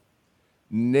Deal.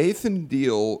 Nathan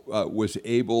Deal was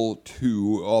able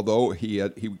to, although he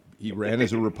ran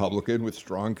as a Republican with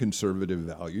strong conservative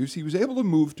values, he was able to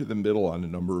move to the middle on a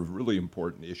number of really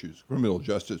important issues, criminal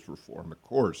justice reform, of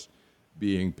course,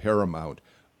 being paramount.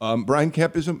 Brian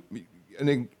Kemp is an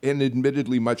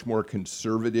admittedly much more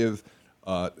conservative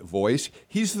voice.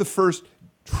 He's the first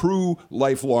true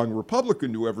lifelong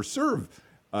Republican to ever serve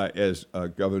as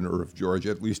governor of Georgia,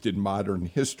 at least in modern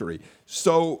history.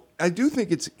 So I do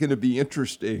think it's going to be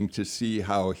interesting to see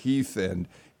how Heath and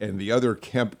the other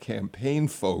Kemp campaign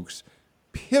folks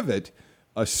pivot,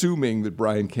 assuming that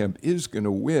Brian Kemp is going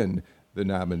to win the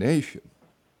nomination.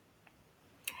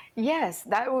 Yes,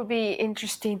 that would be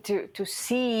interesting to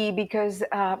see because,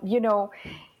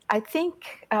 I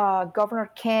think Governor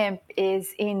Kemp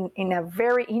is in a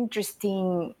very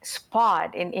interesting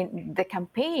spot in the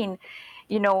campaign.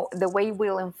 The way it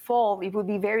will unfold, it would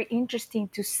be very interesting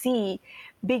to see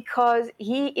because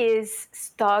he is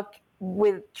stuck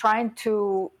with trying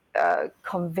to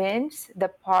convince the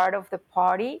part of the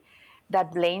party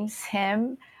that blames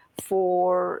him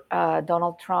for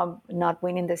Donald Trump not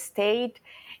winning the state,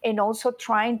 and also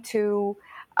trying to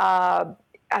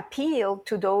appeal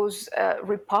to those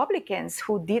Republicans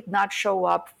who did not show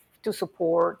up to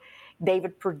support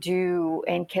David Perdue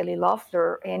and Kelly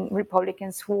Loeffler, and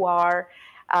Republicans who are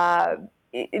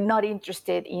not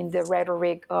interested in the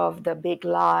rhetoric of the big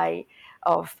lie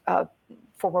of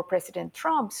former President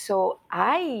Trump. So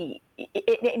definitely,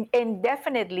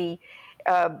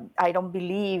 I don't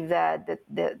believe that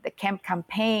the Kemp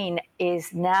campaign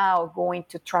is now going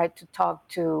to try to talk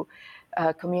to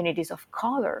communities of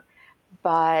color.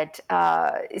 But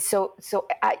so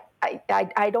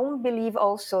I don't believe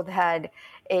also that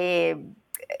it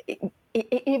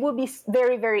would be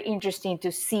very, very interesting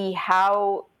to see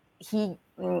how he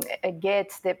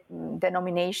gets the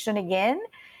nomination again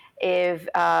if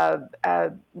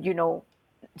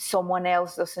someone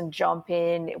else doesn't jump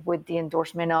in with the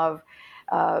endorsement of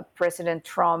President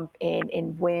Trump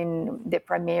and win the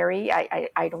primary.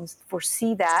 I don't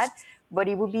foresee that, but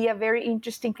it would be a very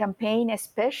interesting campaign,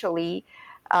 especially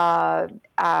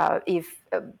if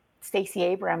Stacey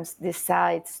Abrams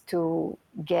decides to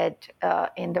get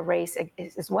in the race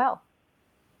as well.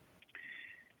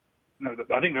 No,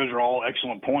 I think those are all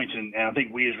excellent points, and I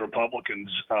think we as Republicans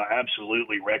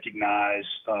absolutely recognize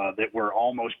that we're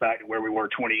almost back to where we were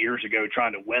 20 years ago,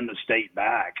 trying to win the state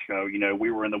back.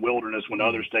 We were in the wilderness when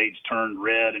other states turned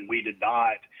red, and we did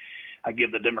not. I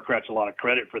give the Democrats a lot of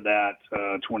credit for that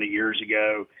 20 years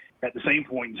ago. At the same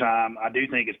point in time, I do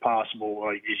think it's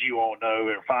possible, as you all know,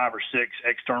 there are 5 or 6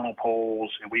 external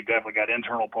polls, and we've definitely got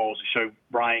internal polls that show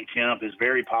Brian Kemp is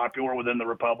very popular within the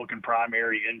Republican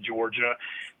primary in Georgia,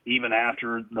 even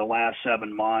after the last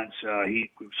 7 months.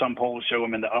 Some polls show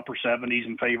him in the upper 70s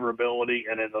in favorability,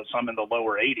 and then some in the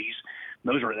lower 80s.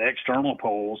 Those are the external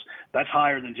polls. That's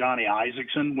higher than Johnny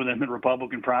Isakson within the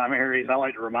Republican primaries. I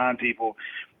like to remind people,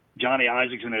 Johnny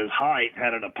Isakson at his height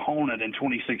had an opponent in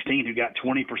 2016 who got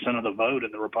 20% of the vote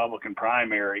in the Republican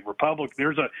primary.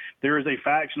 There is a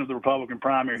faction of the Republican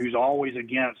primary who's always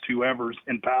against whoever's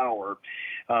in power.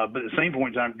 But at the same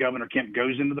point in time, Governor Kemp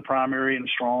goes into the primary in a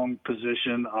strong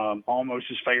position, almost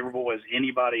as favorable as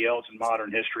anybody else in modern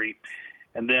history.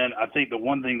 And then I think the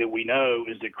one thing that we know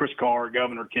is that Chris Carr,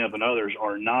 Governor Kemp, and others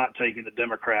are not taking the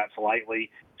Democrats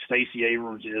lightly. Stacey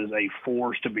Abrams is a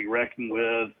force to be reckoned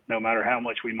with, no matter how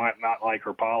much we might not like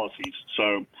her policies.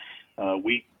 So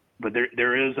we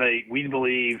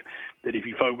believe that if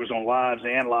you focus on lives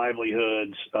and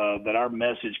livelihoods, that our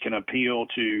message can appeal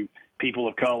to people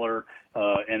of color,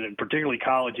 and particularly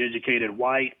college-educated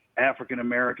white,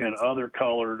 African-American, and other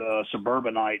colored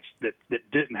suburbanites that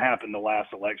didn't happen the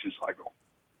last election cycle.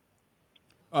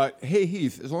 Hey,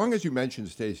 Heath, as long as you mentioned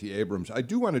Stacey Abrams, I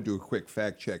do want to do a quick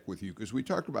fact check with you because we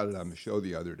talked about it on the show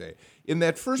the other day. In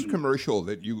that first commercial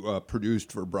that you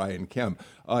produced for Brian Kemp,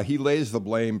 he lays the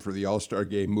blame for the All-Star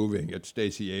game moving at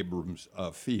Stacey Abrams'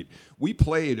 feet. We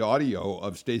played audio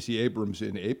of Stacey Abrams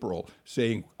in April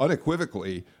saying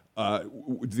unequivocally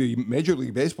the Major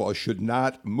League Baseball should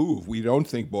not move. We don't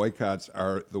think boycotts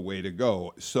are the way to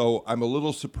go. So I'm a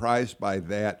little surprised by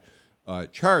that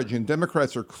charge, and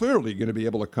Democrats are clearly going to be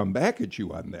able to come back at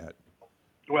you on that.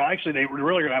 Well, actually, they were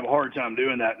really going to have a hard time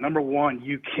doing that. Number one,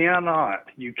 you cannot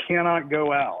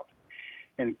go out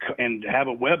and have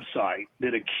a website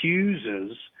that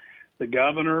accuses the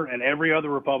governor and every other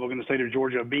Republican in the state of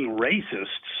Georgia of being racists,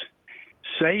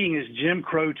 saying is Jim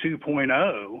Crow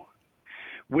 2.0,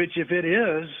 which if it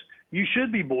is, you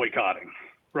should be boycotting,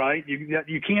 right?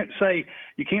 You can't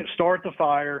start the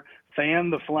fire, fan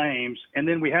the flames, and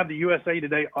then we have the USA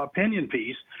Today opinion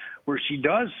piece where she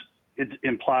does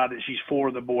imply that she's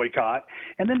for the boycott,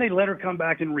 and then they let her come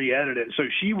back and re-edit it. So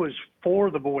she was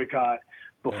for the boycott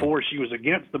before she was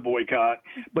against the boycott.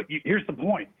 But here's the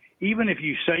point. Even if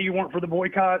you say you weren't for the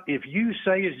boycott, if you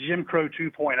say it's Jim Crow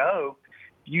 2.0,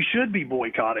 you should be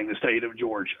boycotting the state of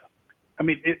Georgia. I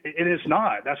mean, it is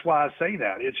not. That's why I say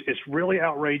that. It's really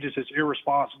outrageous. It's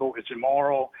irresponsible. It's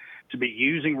immoral to be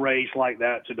using race like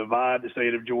that to divide the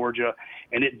state of Georgia.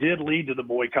 And it did lead to the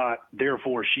boycott.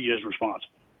 Therefore, she is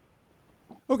responsible.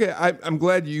 Okay, I'm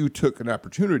glad you took an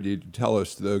opportunity to tell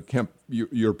us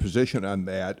your position on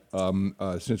that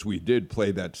since we did play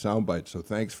that soundbite. So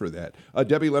thanks for that.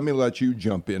 Debbie, let me let you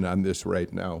jump in on this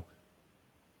right now.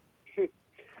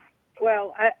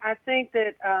 Well, I think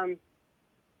that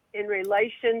in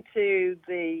relation to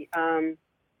the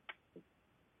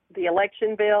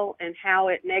election bill and how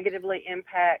it negatively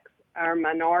impacts our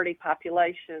minority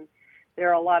population, there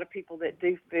are a lot of people that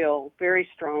do feel very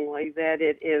strongly that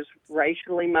it is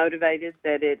racially motivated,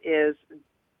 that it is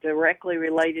directly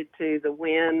related to the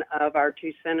win of our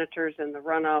two senators in the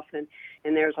runoff, and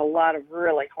there's a lot of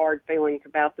really hard feelings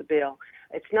about the bill.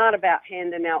 It's not about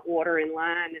handing out water in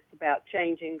line. It's about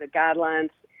changing the guidelines.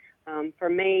 For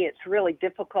me, it's really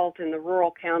difficult in the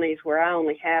rural counties where I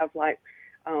only have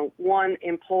one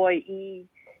employee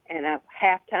and a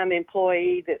half-time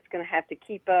employee that's going to have to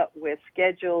keep up with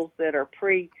schedules that are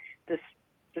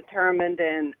predetermined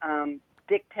and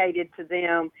dictated to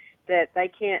them, that they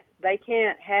can't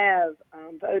have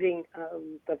voting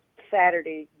the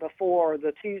Saturday before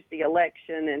the Tuesday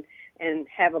election and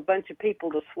have a bunch of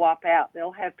people to swap out.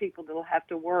 They'll have people that'll have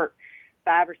to work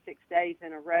 5 or 6 days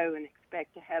in a row and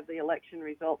expect to have the election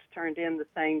results turned in the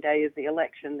same day as the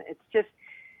election. It's just,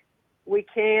 we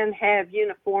can have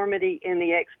uniformity in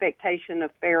the expectation of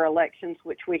fair elections,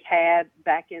 which we had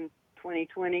back in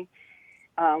 2020.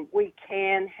 We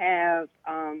can have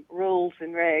rules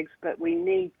and regs, but we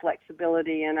need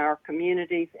flexibility in our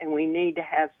communities, and we need to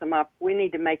have we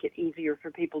need to make it easier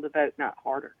for people to vote, not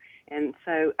harder. And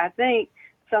so I think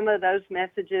some of those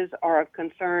messages are of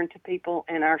concern to people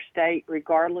in our state,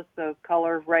 regardless of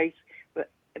color, race, but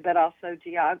also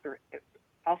geography.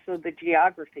 Also, the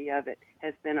geography of it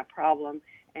has been a problem,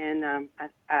 and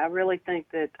I really think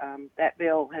that that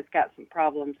bill has got some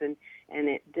problems, and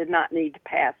it did not need to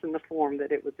pass in the form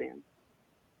that it was in.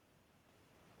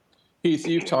 Heath,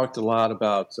 you've talked a lot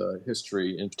about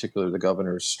history, in particular the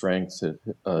governor's strength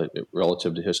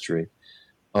relative to history.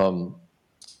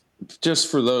 Just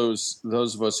for those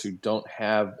of us who don't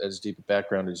have as deep a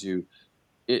background as you,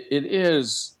 it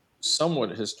is somewhat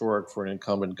historic for an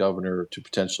incumbent governor to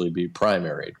potentially be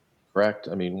primaried, correct?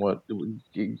 I mean,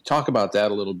 you talk about that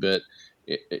a little bit,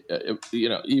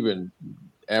 even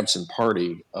absent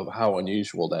party, of how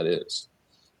unusual that is.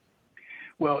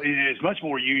 Well, it is much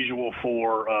more usual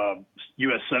for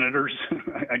U.S. senators,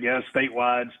 I guess,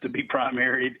 statewide to be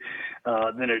primaried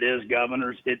than it is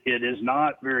governors. It is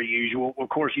not very usual. Of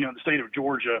course, the state of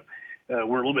Georgia,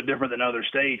 we're a little bit different than other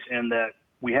states in that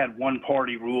we had one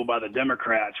party rule by the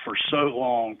Democrats for so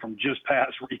long, from just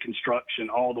past Reconstruction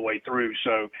all the way through.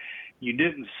 So you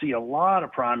didn't see a lot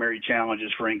of primary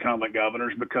challenges for incumbent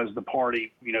governors because the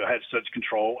party, had such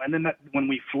control. And then when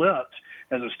we flipped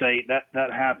as a state, that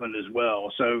happened as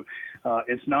well. So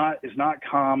it's not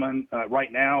common.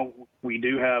 Right now, we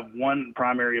do have one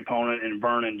primary opponent in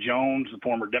Vernon Jones, the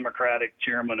former Democratic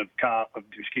chairman of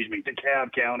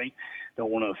DeKalb County. Don't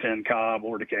want to offend Cobb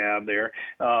or DeKalb there.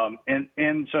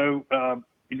 And so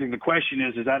the question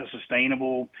is that a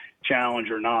sustainable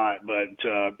challenge or not? But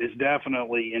it's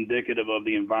definitely indicative of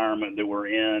the environment that we're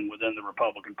in within the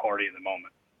Republican Party at the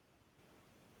moment.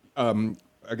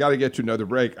 I got to get to another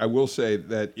break. I will say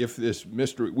that if this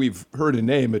mystery, we've heard a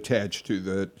name attached to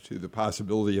the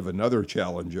possibility of another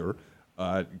challenger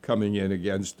coming in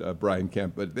against Brian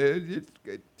Kemp, but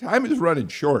time is running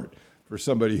short for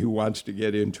somebody who wants to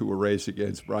get into a race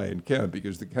against Brian Kemp,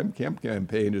 because the Kemp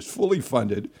campaign is fully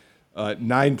funded,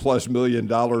 $9+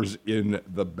 million in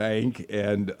the bank,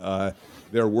 and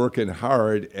they're working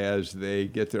hard as they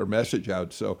get their message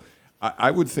out. So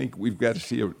I would think we've got to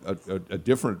see a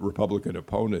different Republican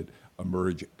opponent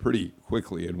emerge pretty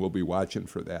quickly, and we'll be watching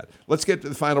for that. Let's get to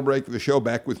the final break of the show.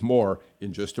 Back with more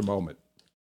in just a moment.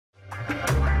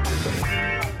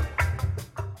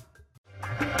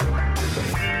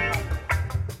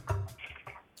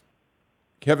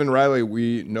 Kevin Riley,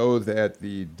 we know that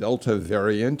the Delta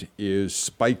variant is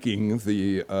spiking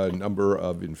the number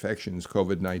of infections,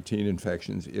 COVID-19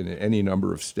 infections, in any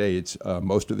number of states.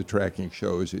 Most of the tracking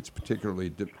shows it's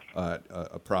particularly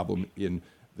a problem in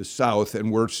the South,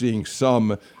 and we're seeing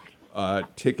some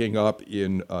ticking up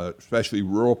in especially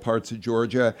rural parts of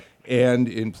Georgia and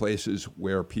in places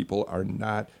where people are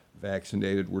not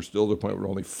vaccinated. We're still at the point where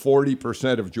only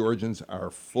 40% of Georgians are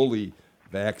fully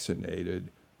vaccinated.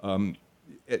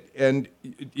 And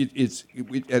it's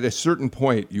at a certain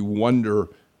point, you wonder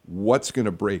what's going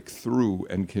to break through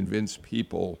and convince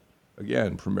people,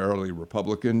 again, primarily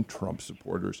Republican, Trump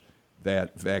supporters,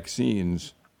 that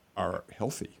vaccines are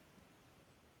healthy.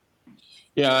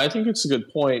 Yeah, I think it's a good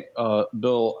point,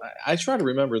 Bill. I try to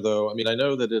remember, though, I mean, I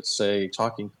know that it's a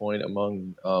talking point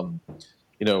among,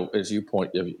 as you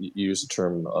use the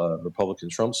term Republican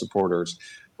Trump supporters,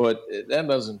 but that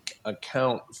doesn't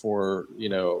account for,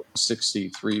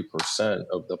 63%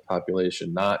 of the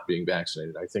population not being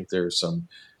vaccinated. I think there's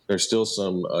still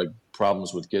some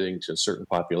problems with getting to certain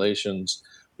populations.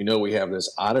 We know we have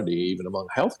this oddity even among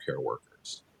healthcare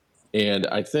workers. And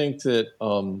I think that,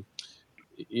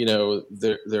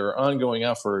 there are ongoing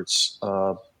efforts,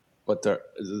 but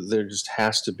there just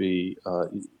has to be,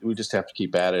 we just have to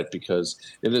keep at it, because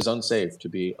it is unsafe to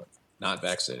be not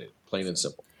vaccinated, plain and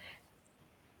simple.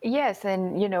 Yes,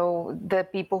 and the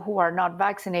people who are not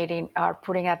vaccinating are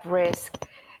putting at risk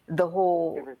the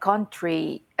whole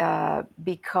country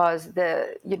because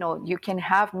you can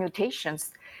have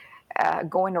mutations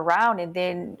going around, and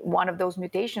then one of those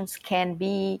mutations can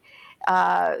be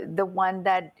the one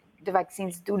that the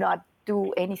vaccines do not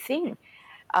do anything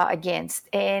against.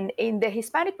 And in the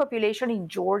Hispanic population in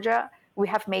Georgia, we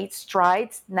have made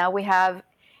strides. Now we have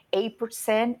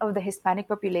 8% of the Hispanic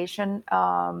population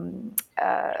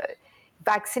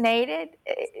vaccinated,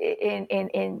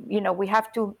 and we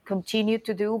have to continue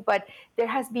to do, but there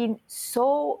has been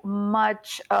so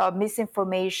much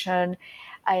misinformation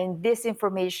and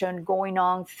disinformation going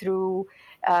on through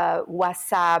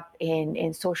WhatsApp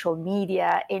and social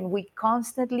media, and we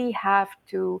constantly have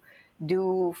to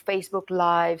do Facebook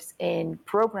Lives and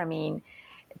programming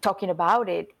talking about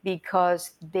it,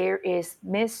 because there is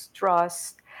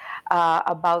mistrust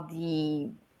about the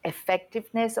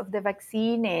effectiveness of the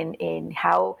vaccine, and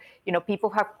how people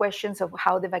have questions of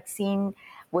how the vaccine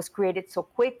was created so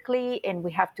quickly, and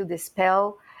we have to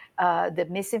dispel the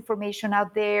misinformation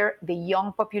out there. The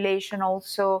young population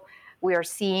also, we are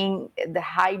seeing the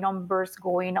high numbers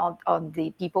going on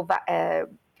the people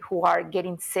who are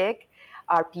getting sick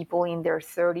are people in their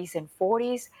 30s and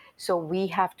 40s. So we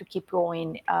have to keep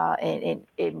going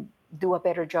and do a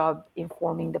better job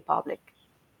informing the public.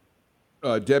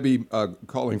 Debbie,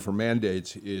 calling for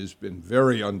mandates has been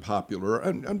very unpopular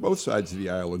on both sides of the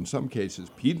aisle. In some cases,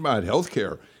 Piedmont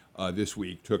Healthcare this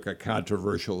week took a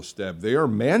controversial step. They are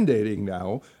mandating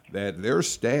now that their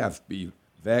staff be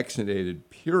vaccinated,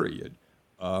 period.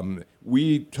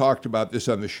 We talked about this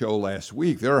on the show last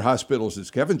week. There are hospitals,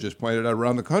 as Kevin just pointed out,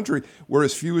 around the country where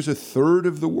as few as a third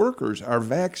of the workers are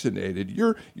vaccinated.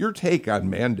 Your take on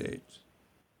mandates?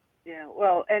 Yeah,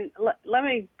 well, and let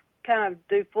me kind of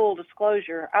do full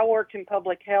disclosure. I worked in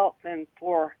public health and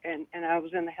I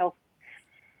was in the health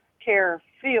care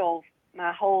field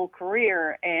my whole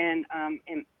career, and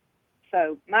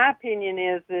so my opinion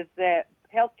is that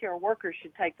healthcare workers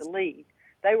should take the lead.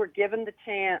 They were given the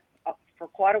chance for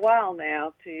quite a while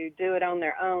now to do it on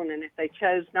their own, and if they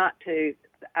chose not to,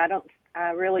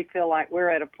 I really feel like we're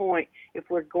at a point,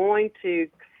 if we're going to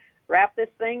wrap this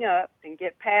thing up and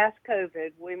get past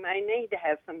COVID, we may need to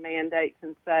have some mandates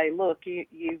and say, look,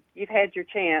 you've had your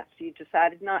chance, you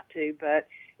decided not to, but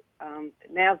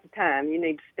now's the time. You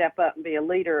need to step up and be a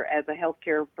leader as a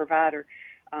healthcare provider.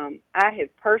 I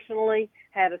have personally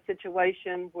had a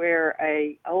situation where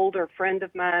a older friend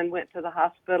of mine went to the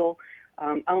hospital,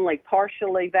 only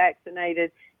partially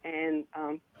vaccinated, and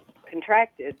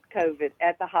contracted COVID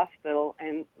at the hospital,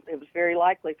 and it was very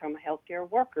likely from a healthcare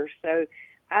worker. So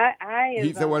I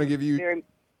Heath, I want to give you.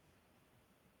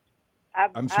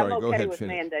 I'm sorry. okay Go ahead. with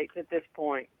Finish. mandates at this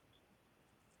point.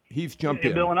 Heath, jump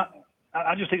in. Bill, and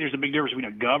I just think there's a big difference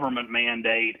between a government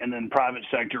mandate and then private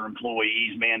sector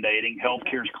employees mandating.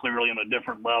 Healthcare is clearly on a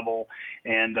different level.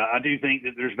 And I do think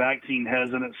that there's vaccine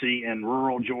hesitancy in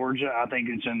rural Georgia. I think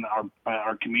it's in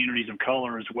our communities of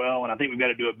color as well. And I think we've got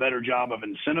to do a better job of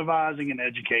incentivizing and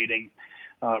educating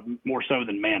more so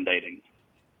than mandating.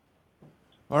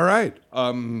 All right.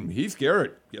 Heath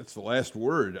Garrett gets the last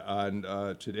word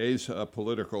on today's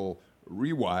political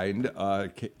Rewind.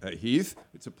 Heath,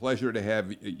 it's a pleasure to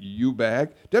have you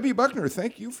back. Debbie Buckner,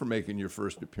 thank you for making your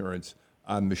first appearance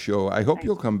on the show. I hope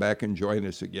you'll come back and join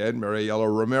us again. Mariela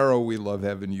Romero, we love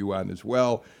having you on as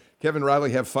well. Kevin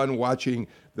Riley, have fun watching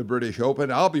the British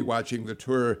Open. I'll be watching the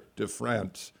Tour de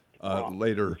France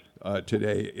later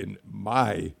today in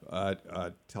my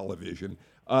television.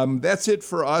 That's it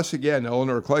for us. Again,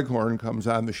 Eleanor Cleghorn comes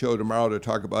on the show tomorrow to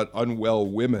talk about unwell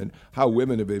women, how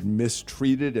women have been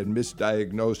mistreated and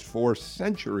misdiagnosed for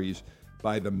centuries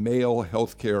by the male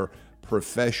healthcare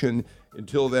profession.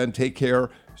 Until then, take care,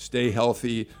 stay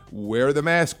healthy, wear the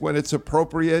mask when it's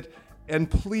appropriate, and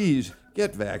please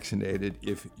get vaccinated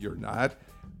if you're not.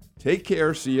 Take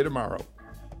care. See you tomorrow.